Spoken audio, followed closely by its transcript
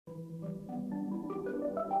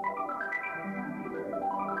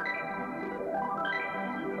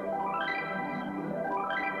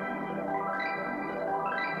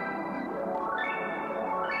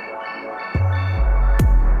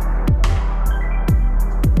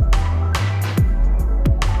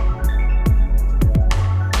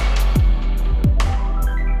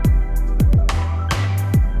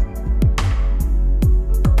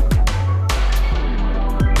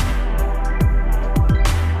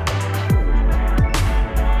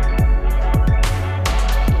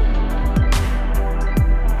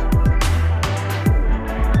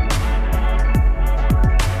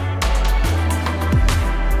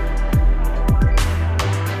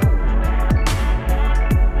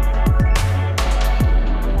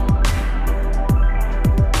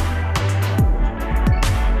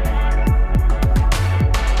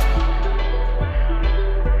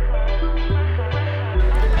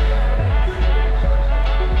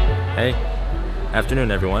Hey, afternoon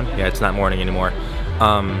everyone. Yeah, it's not morning anymore.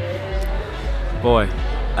 Boy,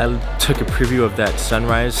 I took a preview of that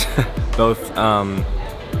sunrise both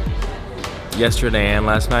yesterday and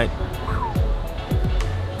last night.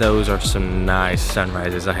 Those are some nice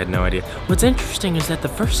sunrises. I had no idea. What's interesting is that the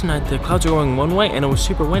first night the clouds were going one way and it was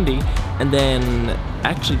super windy, and then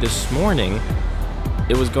actually this morning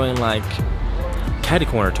it was going like catty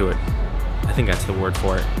corner to it. I think that's the word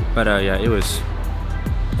for it. But yeah, it was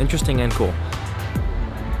interesting and cool.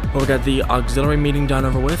 Well, we got the auxiliary meeting done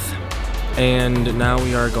over with, and now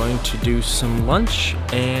we are going to do some lunch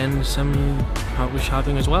and some probably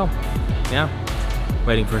shopping as well. Yeah,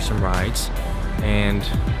 waiting for some rides, and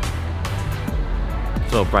it's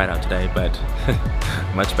a little bright out today, but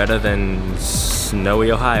much better than snowy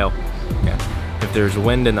Ohio. Yeah, if there's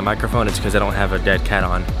wind in the microphone, it's because I don't have a dead cat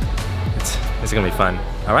on. It's gonna be fun.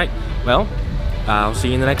 All right, well, I'll see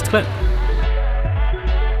you in the next clip.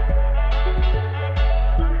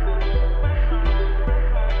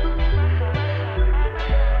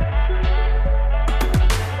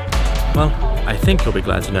 Well, I think you'll be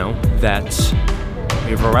glad to know that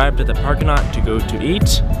we've arrived at the parking lot to go to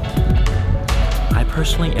eat. I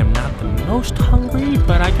personally am not the most hungry,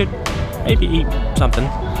 but I could maybe eat something.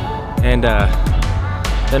 And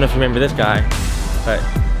don't know if you remember this guy, but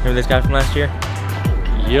remember this guy from last year?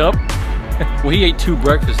 Yup. Well, he ate 2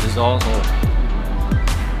 breakfasts also.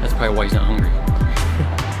 That's probably why he's not hungry.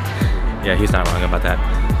 Yeah, he's not wrong about that.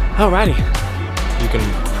 Alrighty. You can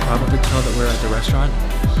probably tell that we're at the restaurant,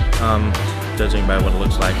 judging by what it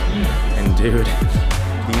looks like. And dude,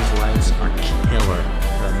 these lights are killer.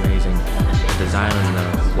 They're amazing. The design on the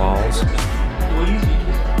walls.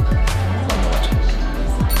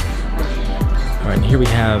 Alright, and here we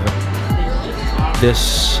have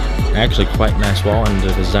this actually quite nice wall, and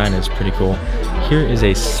the design is pretty cool. Here is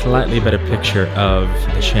a slightly better picture of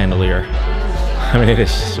the chandelier. I mean, it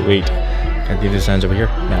is sweet. Got the designs over here.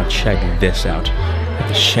 Now check this out.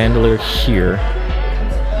 The chandelier here,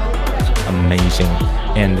 amazing.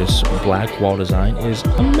 And this black wall design is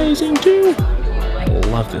amazing too. I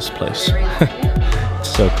love this place. It's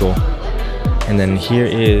so cool. And then here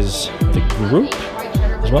is the group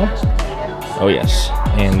as well. Oh yes,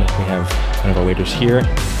 and we have one of our waiters here.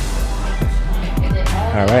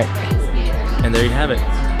 All right, and there you have it.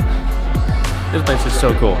 This place is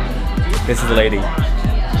so cool. This is the lady.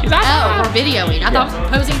 She's we're videoing. I thought I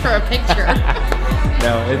was posing for a picture.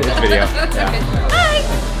 No, it's video. Yeah. Hi.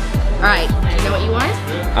 All right, you know what you want?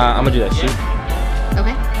 I'm gonna do that soup.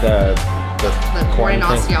 Okay. The corn and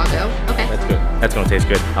Asiago. Okay. That's good. That's gonna taste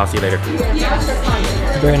good. I'll see you later.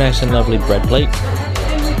 Very nice and lovely bread plate.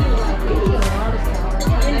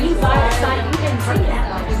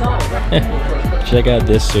 Check out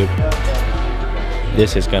this soup.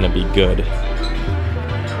 This is gonna be good.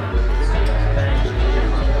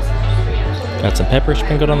 Got some pepper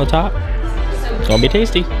sprinkled on the top. It's gonna be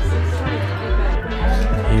tasty.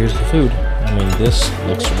 Here's the food. I mean, this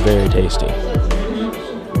looks very tasty.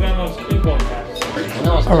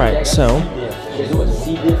 Alright, so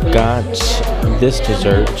got this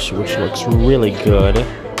dessert, which looks really good.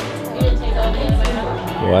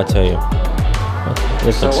 Well, I tell you,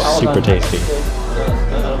 this looks super tasty.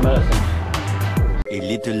 A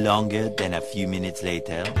little longer than a few minutes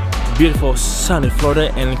later. Beautiful sunny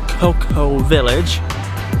Florida in Cocoa Village.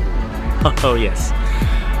 Oh yes.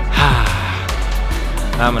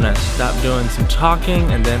 I'm gonna stop doing some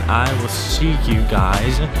talking, and then I will see you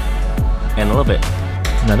guys in a little bit.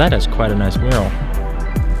 Now that is quite a nice mural.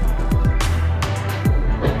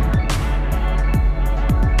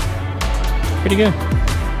 Pretty good.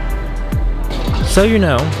 So you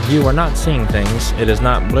know, you are not seeing things. It is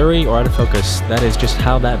not blurry or out of focus. That is just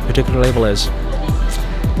how that particular label is.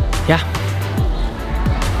 Yeah.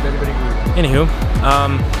 Anywho,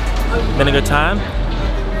 been a good time.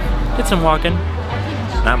 Did some walking.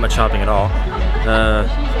 Not much shopping at all.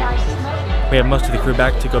 We have most of the crew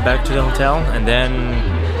back to go back to the hotel, and then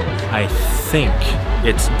I think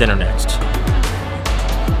it's dinner next.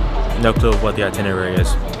 No clue what the itinerary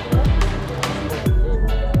is.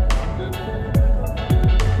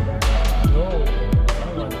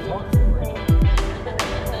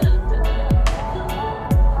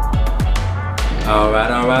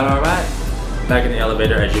 Alright. Back in the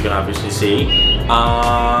elevator, as you can obviously see.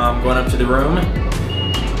 Going up to the room,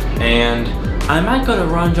 and I might go to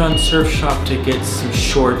Ron John's surf shop to get some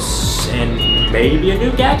shorts and maybe a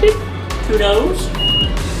new gadget. Who knows?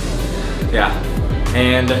 Yeah,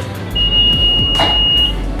 and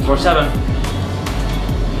 4-7.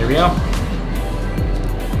 Here we go.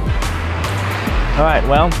 All right,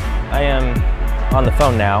 well, I am on the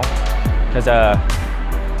phone now because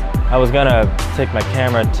I was gonna take my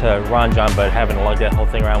camera to Ranjan, but having to lug that whole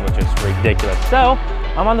thing around was just ridiculous. So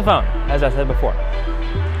I'm on the phone, as I said before.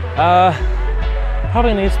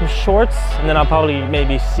 Probably need some shorts, and then I'll probably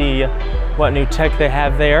maybe see what new tech they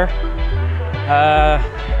have there.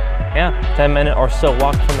 Yeah, 10-minute or so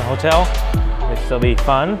walk from the hotel. It'll still be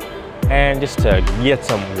fun, and just to get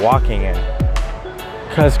some walking in.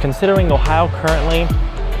 Because considering Ohio currently,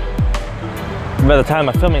 by the time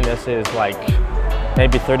I'm filming this, is like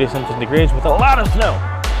maybe 30-something degrees with a lot of snow.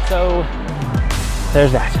 So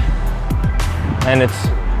there's that. And it's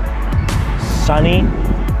sunny.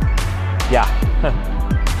 Yeah,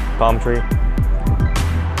 palm tree.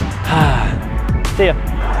 See ya.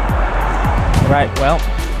 Right, well,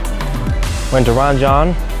 went to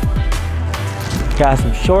Ranjan, got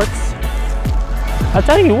some shorts. I'll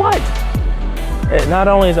tell you what, not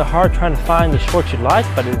only is it hard trying to find the shorts you like,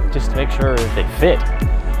 but just to make sure that they fit.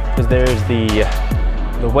 Because there's the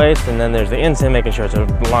waist, and then there's the inside, making sure it's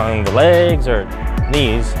along the legs or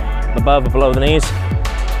knees, above or below the knees.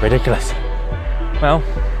 Ridiculous. Well,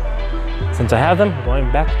 since I have them, I'm going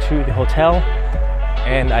back to the hotel,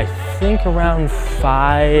 and I think around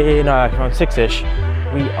 6-ish,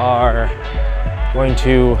 we are going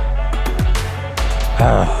to,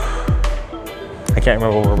 I can't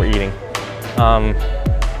remember where we're eating.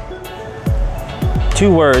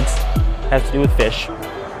 2 words, has to do with fish.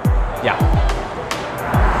 Yeah.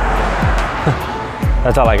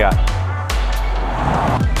 That's all I got.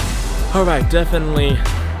 All right, definitely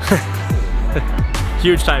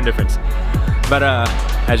huge time difference. But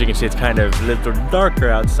as you can see, it's kind of a little darker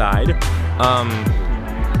outside.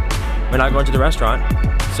 We're not going to the restaurant,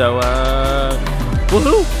 so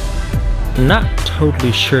woohoo! Not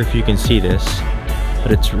totally sure if you can see this,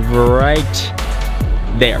 but it's right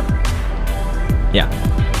there. Yeah,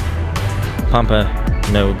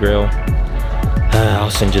 Pompano Grill. I'll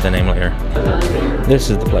send you the name later. This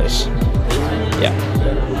is the place. Yeah,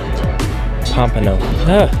 Pompano.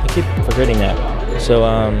 I keep forgetting that. So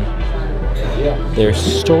their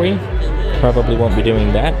story, probably won't be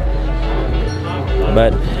doing that,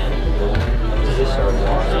 but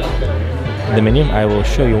the menu I will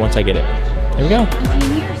show you once I get it. Here we go.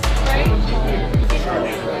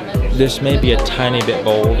 This may be a tiny bit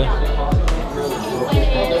bold,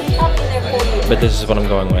 but this is what I'm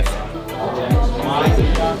going with.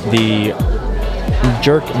 The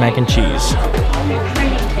jerk mac and cheese.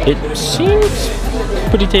 It seems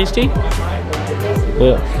pretty tasty.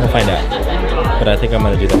 We'll find out. But I think I'm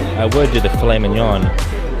gonna do that. I would do the filet mignon,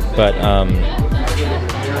 but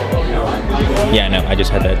yeah, no, I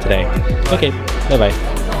just had that today. Okay, bye-bye.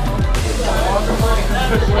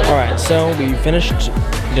 All right, so we finished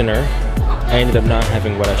dinner. I ended up not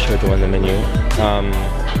having what I showed you on the menu.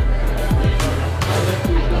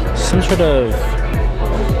 Some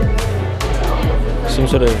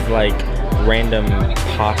sort of like random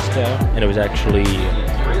pasta, and it was actually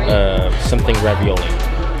something ravioli.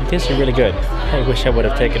 It tasted really good. I wish I would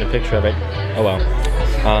have taken a picture of it. Oh well.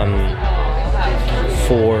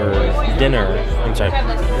 For dinner, I'm sorry,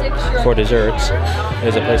 for desserts,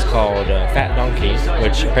 there's a place called Fat Donkey,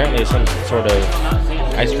 which apparently is some sort of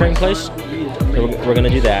ice cream place. So we're gonna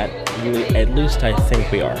do that. At least I think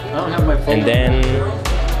we are. And then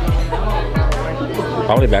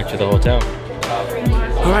probably back to the hotel.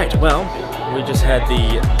 All right, well, we just had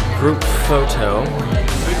the group photo.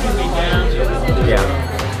 Yeah,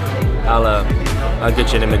 I'll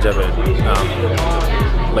get you an image of it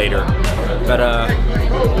later. But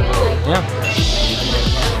yeah.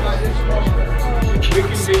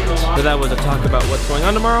 So that was a talk about what's going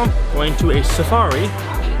on tomorrow. Going to a safari.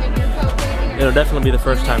 It'll definitely be the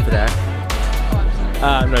first time for that.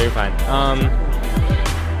 No, you're fine.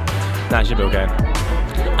 That should be okay.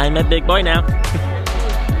 I'm a big boy now.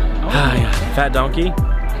 Yeah. Fat donkey.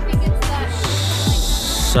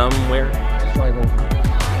 Somewhere.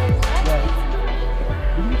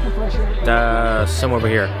 Somewhere over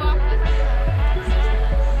here.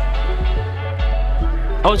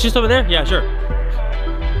 Oh, it's just over there? Yeah, sure.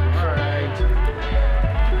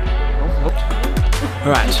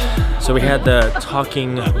 Alright, so we had the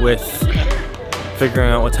talking with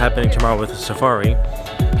figuring out what's happening tomorrow with the safari,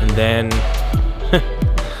 and then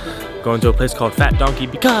going to a place called Fat Donkey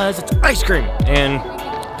because it's ice cream. And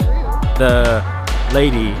the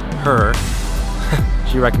lady, her,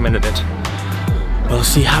 she recommended it. We'll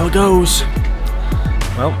see how it goes.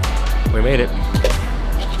 Well, we made it.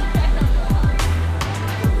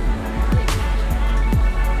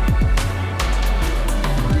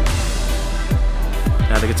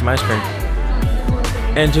 Now to get some ice cream.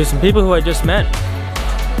 And to some people who I just met.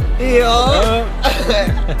 Yo!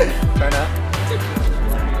 Turn up.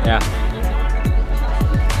 Yeah.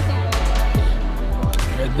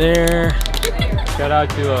 Right there. Shout out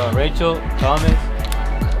to Rachel, Thomas,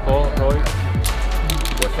 Paul, Roy.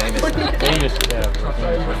 We're famous. Famous. Yeah.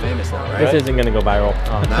 We're famous now, right? This isn't gonna go viral.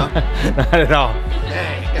 No? Not at all.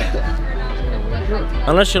 Dang.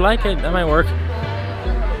 Unless you like it, that might work.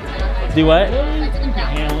 Do what?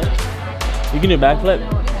 You can do a backflip.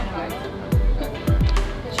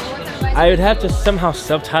 I would have to somehow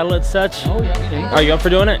subtitle it such. Oh, yeah. Are you up for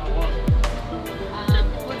doing it?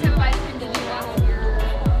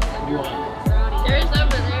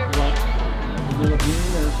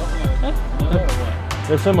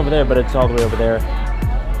 There's some over there, but it's all the way over there.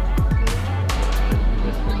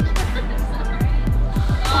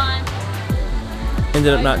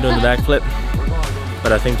 Ended up not doing the backflip,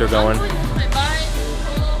 but I think they're going.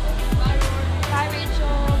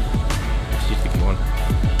 She's the cute one.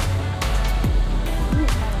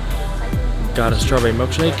 Got a strawberry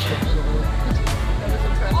milkshake.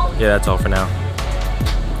 Yeah, that's all for now.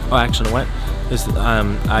 Oh, actually, you know what? This, I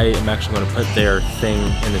am actually going to put their thing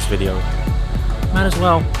in this video. Might as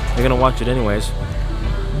well. They're gonna watch it anyways.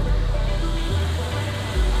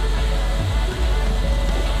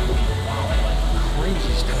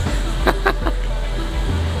 Crazy stuff.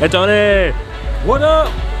 Hey Tony! What up?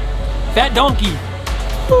 Fat donkey.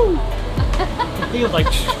 Woo! He was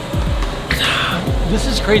like, this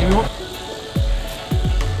is crazy. We won't.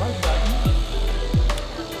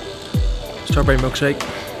 Strawberry milkshake.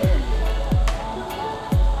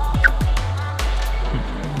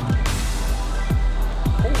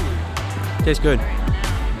 Tastes good.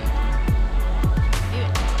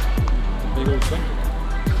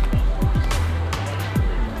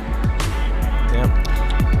 Yeah.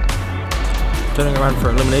 Turning around for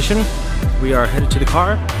elimination. We are headed to the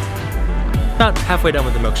car. About halfway done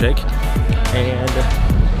with the milkshake. And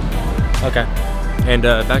okay. And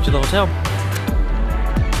back to the hotel.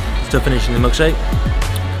 Still finishing the milkshake.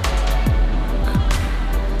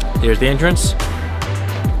 There's the entrance.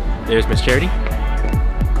 There's Miss Charity.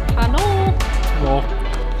 Hello. Well,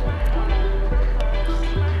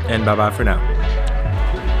 And bye-bye for now.